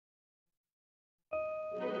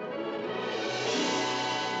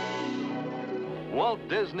Walt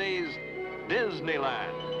Disney's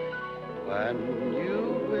Disneyland. When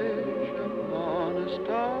you wish upon a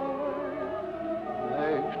star,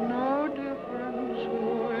 makes no difference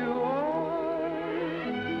who you are.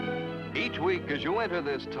 Each week as you enter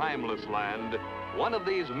this timeless land, one of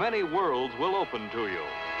these many worlds will open to you.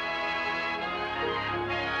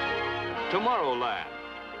 Tomorrowland,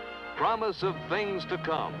 promise of things to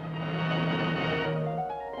come.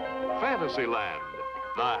 Fantasyland,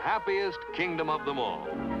 the happiest kingdom of them all.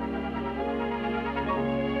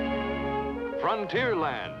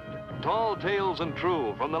 Frontierland, tall tales and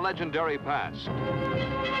true from the legendary past.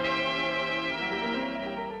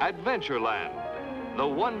 Adventureland, the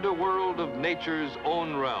wonder world of nature's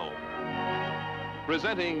own realm.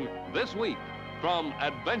 Presenting this week from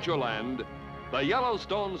Adventureland, the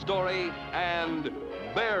Yellowstone story and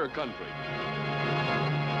Bear Country.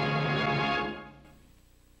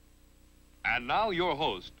 And now your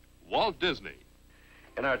host, Walt Disney.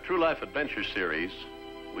 In our True Life Adventure series,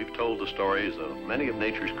 we've told the stories of many of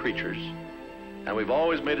nature's creatures, and we've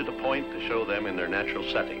always made it a point to show them in their natural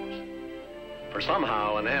settings. For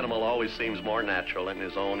somehow, an animal always seems more natural in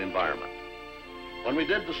his own environment. When we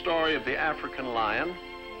did the story of the African lion,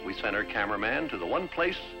 we sent our cameraman to the one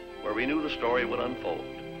place where we knew the story would unfold,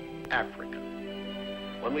 Africa.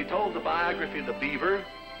 When we told the biography of the beaver,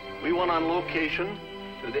 we went on location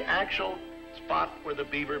to the actual spot where the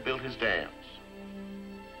beaver built his dams.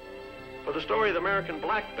 For the story of the American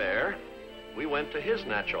black bear, we went to his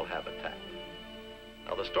natural habitat.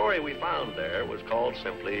 Now, the story we found there was called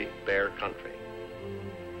simply Bear Country.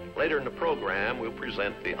 Later in the program, we'll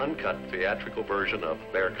present the uncut theatrical version of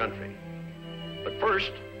Bear Country. But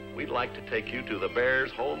first, we'd like to take you to the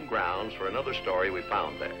bear's home grounds for another story we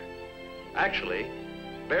found there. Actually,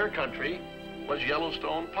 Bear Country was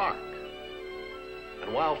Yellowstone Park.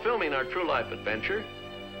 And while filming our True Life adventure,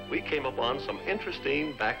 we came upon some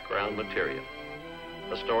interesting background material,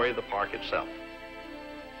 the story of the park itself.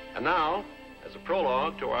 And now, as a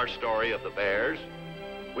prologue to our story of the bears,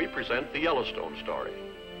 we present the Yellowstone story.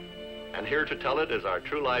 And here to tell it is our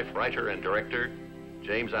True Life writer and director,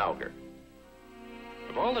 James Alger.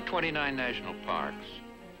 Of all the 29 national parks,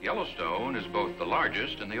 Yellowstone is both the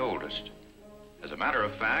largest and the oldest. As a matter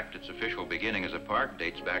of fact, its official beginning as a park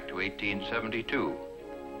dates back to 1872.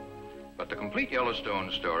 But the complete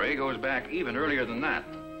Yellowstone story goes back even earlier than that,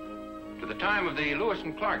 to the time of the Lewis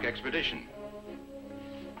and Clark expedition.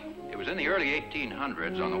 It was in the early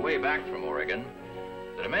 1800s, on the way back from Oregon,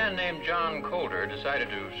 that a man named John Coulter decided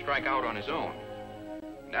to strike out on his own.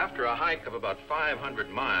 And after a hike of about 500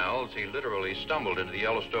 miles, he literally stumbled into the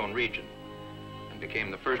Yellowstone region and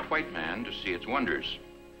became the first white man to see its wonders.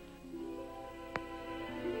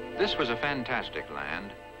 This was a fantastic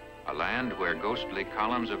land, a land where ghostly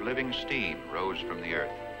columns of living steam rose from the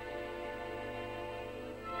earth.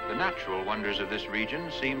 The natural wonders of this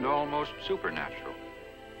region seemed almost supernatural.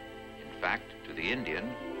 In fact, to the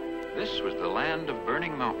Indian, this was the land of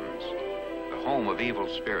burning mountains, the home of evil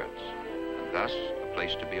spirits, and thus a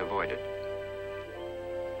place to be avoided.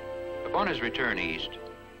 Upon his return east,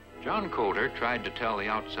 John Coulter tried to tell the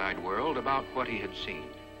outside world about what he had seen.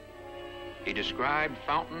 He described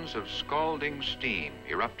fountains of scalding steam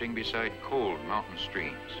erupting beside cold mountain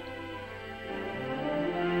streams.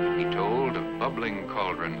 He told of bubbling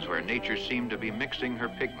cauldrons where nature seemed to be mixing her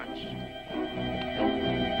pigments.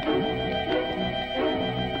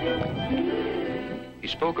 He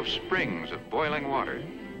spoke of springs of boiling water,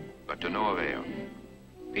 but to no avail.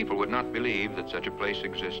 People would not believe that such a place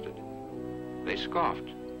existed. They scoffed,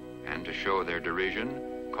 and to show their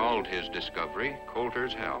derision, called his discovery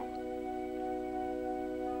Coulter's Hell.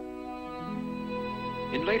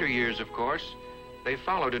 In later years, of course, they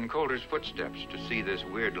followed in Coulter's footsteps to see this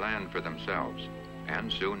weird land for themselves,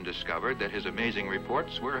 and soon discovered that his amazing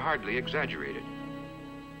reports were hardly exaggerated.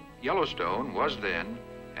 Yellowstone was then,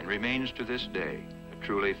 and remains to this day, a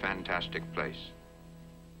truly fantastic place.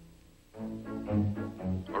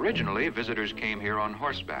 Originally, visitors came here on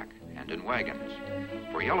horseback and in wagons,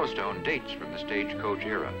 for Yellowstone dates from the stagecoach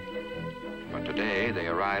era. But today, they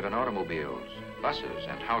arrive in automobiles, buses,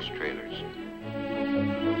 and house trailers.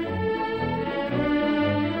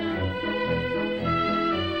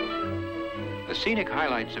 The scenic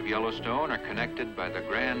highlights of Yellowstone are connected by the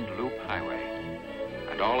Grand Loop Highway,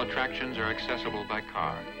 and all attractions are accessible by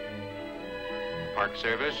car. The Park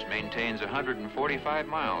Service maintains 145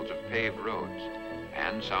 miles of paved roads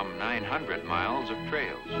and some 900 miles of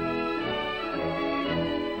trails.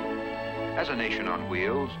 As a nation on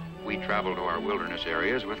wheels, we travel to our wilderness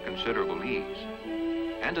areas with considerable ease.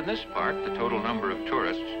 And in this park, the total number of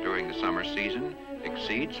tourists during the summer season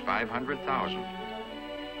exceeds 500,000.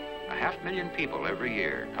 500,000 people every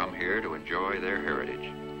year come here to enjoy their heritage.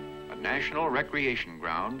 A national recreation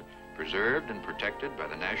ground preserved and protected by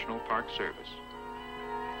the National Park Service.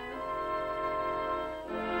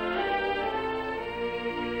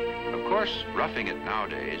 Of course, roughing it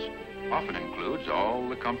nowadays often includes all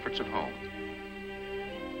the comforts of home.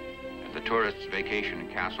 And the tourist's vacation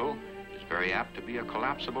castle is very apt to be a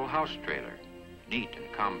collapsible house trailer, neat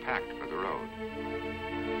and compact for the road.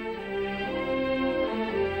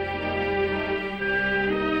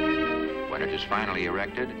 When it is finally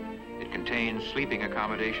erected, it contains sleeping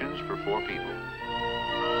accommodations for 4 people.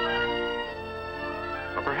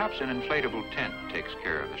 Or perhaps an inflatable tent takes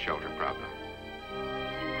care of the shelter problem.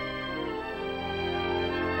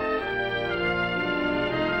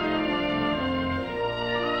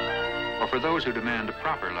 Or for those who demand a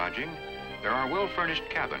proper lodging, there are well-furnished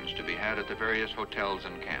cabins to be had at the various hotels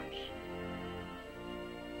and camps.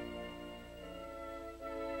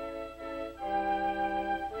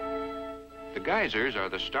 The geysers are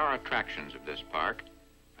the star attractions of this park,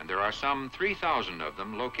 and there are some 3,000 of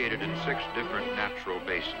them located in 6 different natural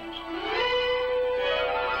basins.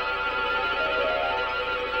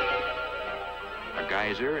 A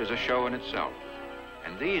geyser is a show in itself,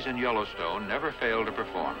 and these in Yellowstone never fail to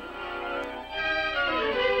perform.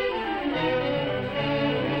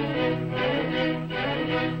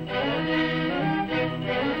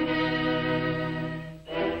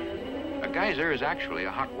 A geyser is actually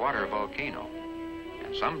a hot water volcano,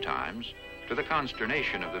 and sometimes, to the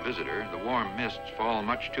consternation of the visitor, the warm mists fall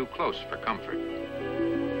much too close for comfort.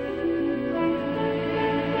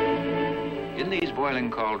 In these boiling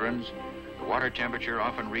cauldrons, the water temperature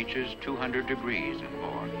often reaches 200 degrees and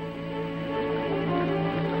more.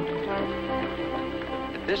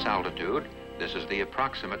 At this altitude, this is the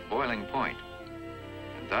approximate boiling point,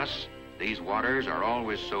 and thus these waters are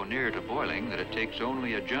always so near to boiling that it takes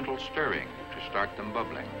only a gentle stirring to start them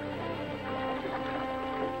bubbling.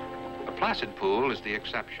 A placid pool is the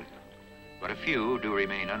exception, but a few do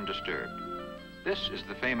remain undisturbed. This is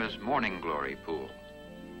the famous Morning Glory pool,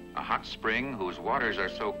 a hot spring whose waters are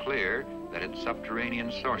so clear that its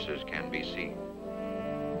subterranean sources can be seen.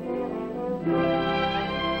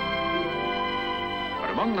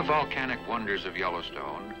 But among the volcanic wonders of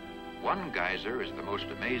Yellowstone, one geyser is the most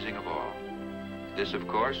amazing of all. This, of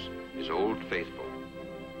course, is Old Faithful.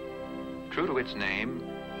 True to its name,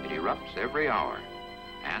 it erupts every hour,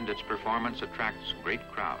 and its performance attracts great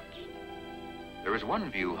crowds. There is one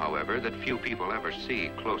view, however, that few people ever see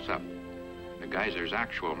close up, the geyser's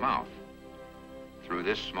actual mouth. Through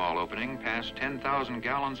this small opening pass 10,000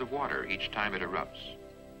 gallons of water each time it erupts.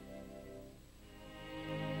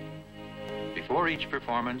 Before each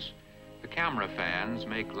performance, the camera fans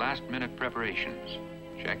make last-minute preparations.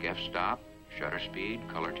 Check f-stop, shutter speed,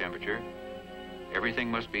 color temperature.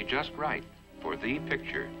 Everything must be just right for the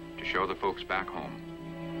picture to show the folks back home.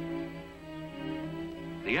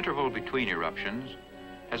 The interval between eruptions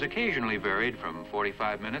has occasionally varied from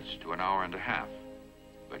 45 minutes to an hour and a half,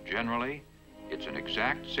 but generally, it's an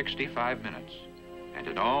exact 65 minutes. And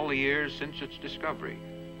in all the years since its discovery,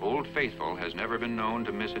 Old Faithful has never been known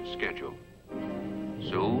to miss its schedule.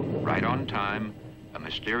 Soon, right on time, a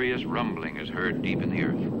mysterious rumbling is heard deep in the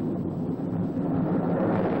earth.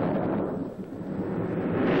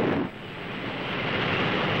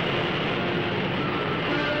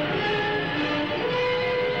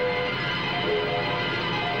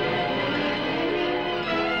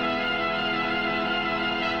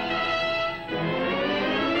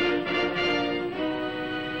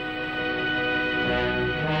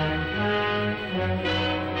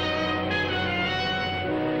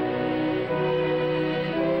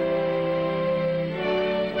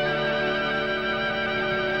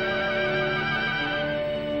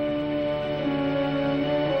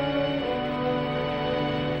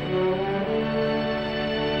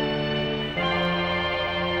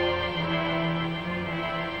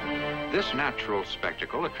 This natural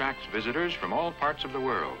spectacle attracts visitors from all parts of the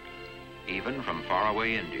world, even from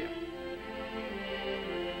faraway India.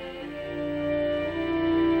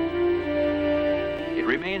 It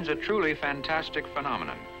remains a truly fantastic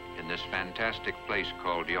phenomenon in this fantastic place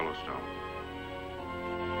called Yellowstone.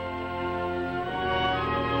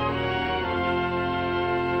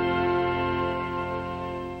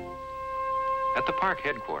 At the park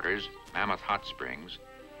headquarters, Mammoth Hot Springs,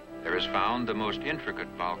 there is found the most intricate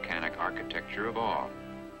volcanic architecture of all.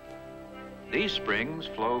 These springs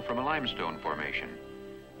flow from a limestone formation,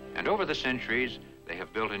 and over the centuries, they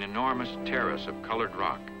have built an enormous terrace of colored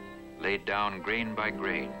rock, laid down grain by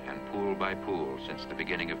grain and pool by pool since the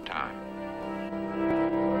beginning of time.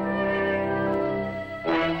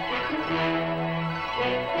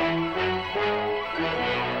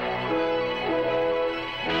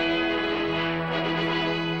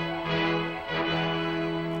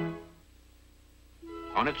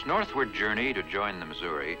 its northward journey to join the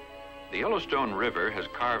Missouri, the Yellowstone River has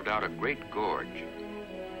carved out a great gorge.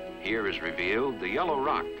 Here is revealed the yellow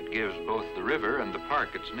rock that gives both the river and the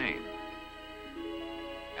park its name.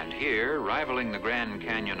 And here, rivaling the Grand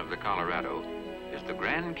Canyon of the Colorado, is the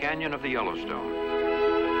Grand Canyon of the Yellowstone.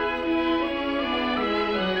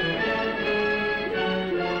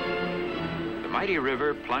 The mighty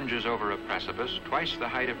river plunges over a precipice twice the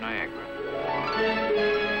height of Niagara.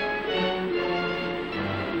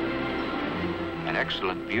 An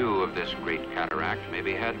excellent view of this great cataract may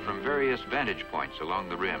be had from various vantage points along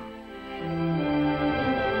the rim.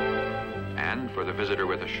 And for the visitor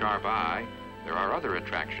with a sharp eye, there are other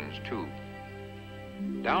attractions too.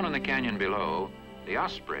 Down in the canyon below, the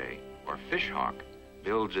osprey, or fishhawk,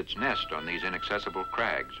 builds its nest on these inaccessible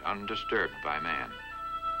crags, undisturbed by man.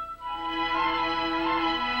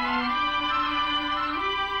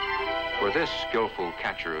 For this skillful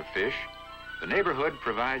catcher of fish, the neighborhood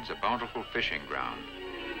provides a bountiful fishing ground.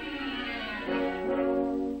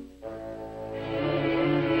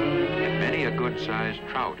 And many a good-sized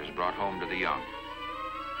trout is brought home to the young.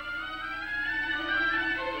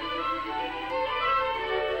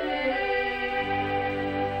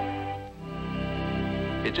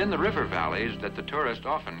 It's in the river valleys that the tourist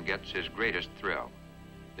often gets his greatest thrill,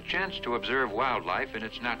 the chance to observe wildlife in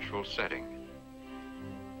its natural setting.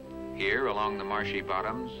 Here, along the marshy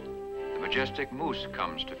bottoms, the majestic moose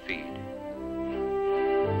comes to feed.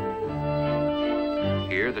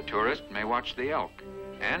 Here, the tourist may watch the elk,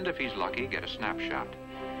 and if he's lucky, get a snapshot.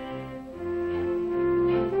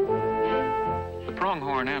 The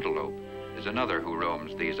pronghorn antelope is another who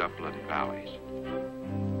roams these upland valleys.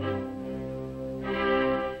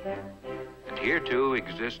 And here, too,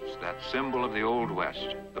 exists that symbol of the Old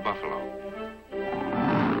West, the buffalo.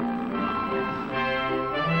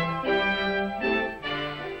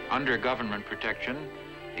 Under government protection,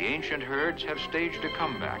 the ancient herds have staged a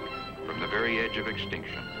comeback from the very edge of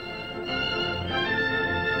extinction.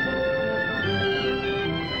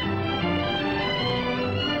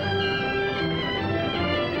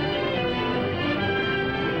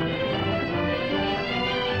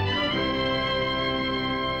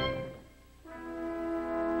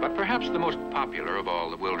 But perhaps the most popular of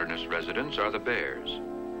all the wilderness residents are the bears.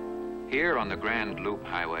 Here on the Grand Loop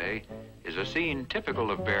Highway is a scene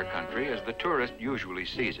typical of bear country as the tourist usually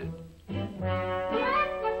sees it.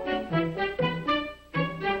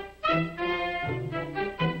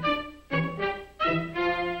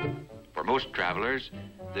 For most travelers,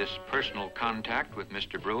 this personal contact with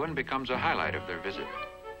Mr. Bruin becomes a highlight of their visit.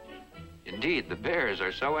 Indeed, the bears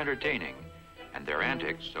are so entertaining and their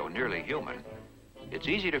antics so nearly human, it's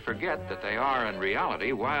easy to forget that they are in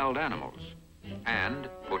reality wild animals and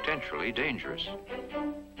potentially dangerous.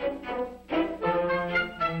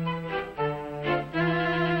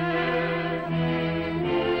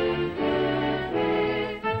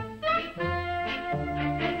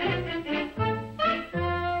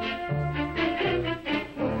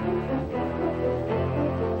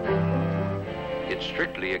 It's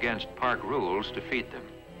strictly against park rules to feed them.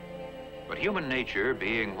 But human nature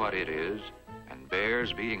being what it is, and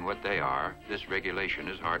bears being what they are, this regulation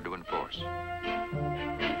is hard to enforce.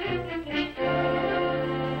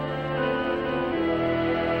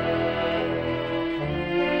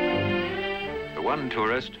 The one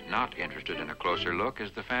tourist not interested in a closer look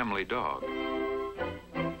is the family dog.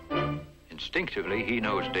 Instinctively, he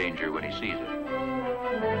knows danger when he sees it.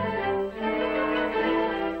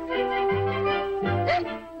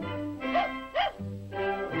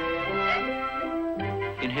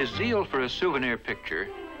 In his zeal for a souvenir picture,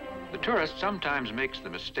 the tourist sometimes makes the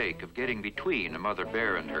mistake of getting between a mother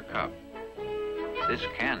bear and her cub. This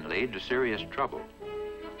can lead to serious trouble,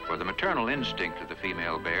 for the maternal instinct of the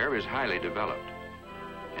female bear is highly developed.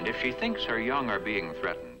 And if she thinks her young are being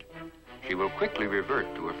threatened, she will quickly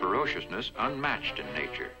revert to a ferociousness unmatched in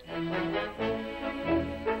nature.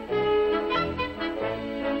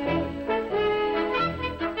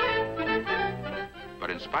 But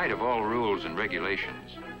in spite of all rules and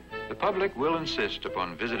regulations, the public will insist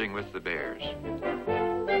upon visiting with the bears.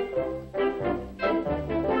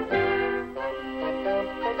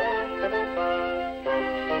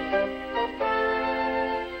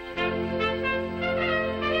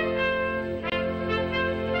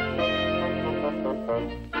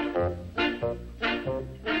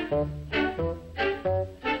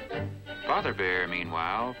 Father Bear,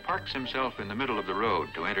 meanwhile, parks himself in the middle of the road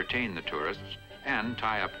to entertain the tourists and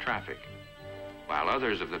tie up traffic, while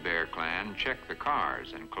others of the bear clan check the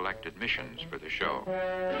cars and collect admissions for the show.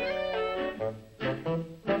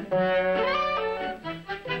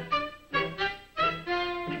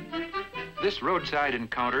 This roadside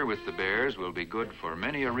encounter with the bears will be good for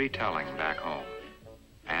many a retelling back home.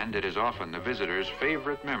 And it is often the visitor's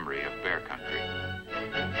favorite memory of bear country.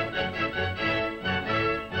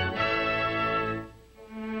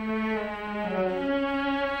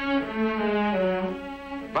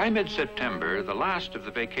 By mid-September, the last of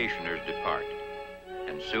the vacationers depart,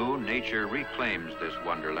 and soon nature reclaims this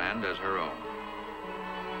wonderland as her own.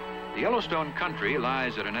 The Yellowstone country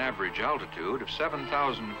lies at an average altitude of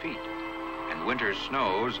 7,000 feet, and winter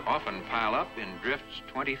snows often pile up in drifts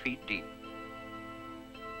 20 feet deep.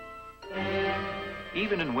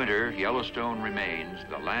 Even in winter, Yellowstone remains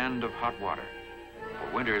the land of hot water,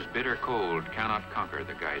 for winter's bitter cold cannot conquer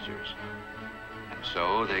the geysers. And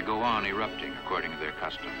so they go on erupting according to their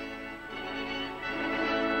custom.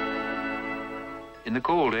 In the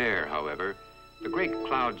cold air, however, the great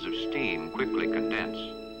clouds of steam quickly condense,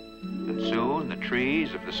 and soon the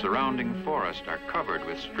trees of the surrounding forest are covered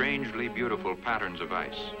with strangely beautiful patterns of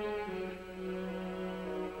ice.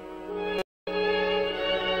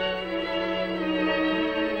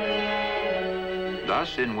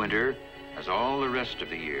 Thus, in winter, as all the rest of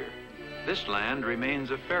the year, this land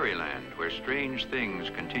remains a fairyland where strange things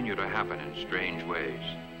continue to happen in strange ways.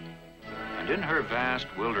 And in her vast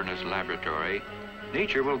wilderness laboratory,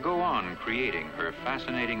 nature will go on creating her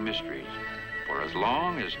fascinating mysteries for as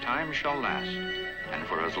long as time shall last, and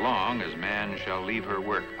for as long as man shall leave her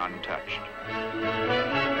work untouched.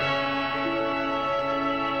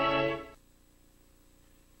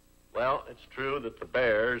 Well, it's true that the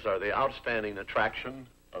bears are the outstanding attraction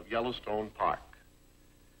of Yellowstone Park.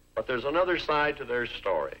 But there's another side to their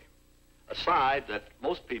story, a side that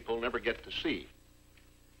most people never get to see.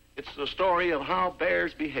 It's the story of how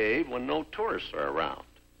bears behave when no tourists are around.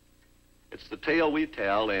 It's the tale we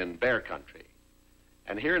tell in Bear Country.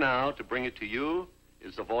 And here now, to bring it to you,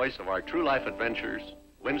 is the voice of our true life adventures,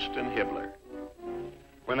 Winston Hibbler.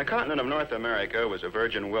 When the continent of North America was a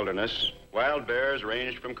virgin wilderness, wild bears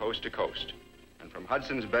ranged from coast to coast, and from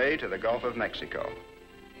Hudson's Bay to the Gulf of Mexico.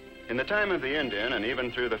 In the time of the Indian, and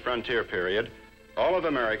even through the frontier period, all of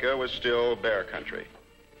America was still bear country.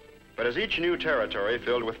 But as each new territory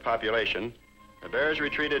filled with population, the bears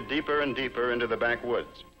retreated deeper and deeper into the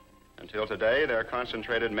backwoods, until today they're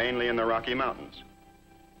concentrated mainly in the Rocky Mountains.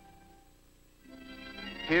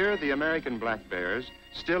 Here, the American black bears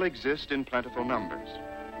still exist in plentiful numbers.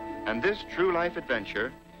 And this true life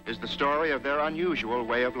adventure is the story of their unusual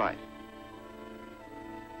way of life.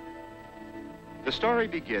 The story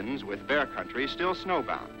begins with bear country still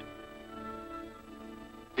snowbound.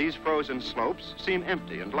 These frozen slopes seem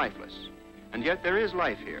empty and lifeless, and yet there is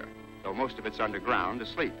life here, though most of it's underground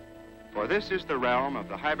asleep, for this is the realm of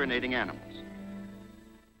the hibernating animals.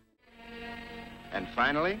 And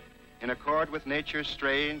finally, in accord with nature's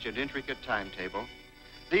strange and intricate timetable,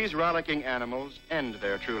 these rollicking animals end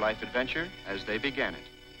their true life adventure as they began it,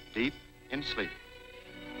 deep in sleep.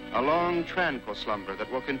 A long, tranquil slumber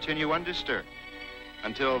that will continue undisturbed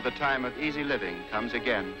until the time of easy living comes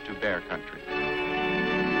again to bear country.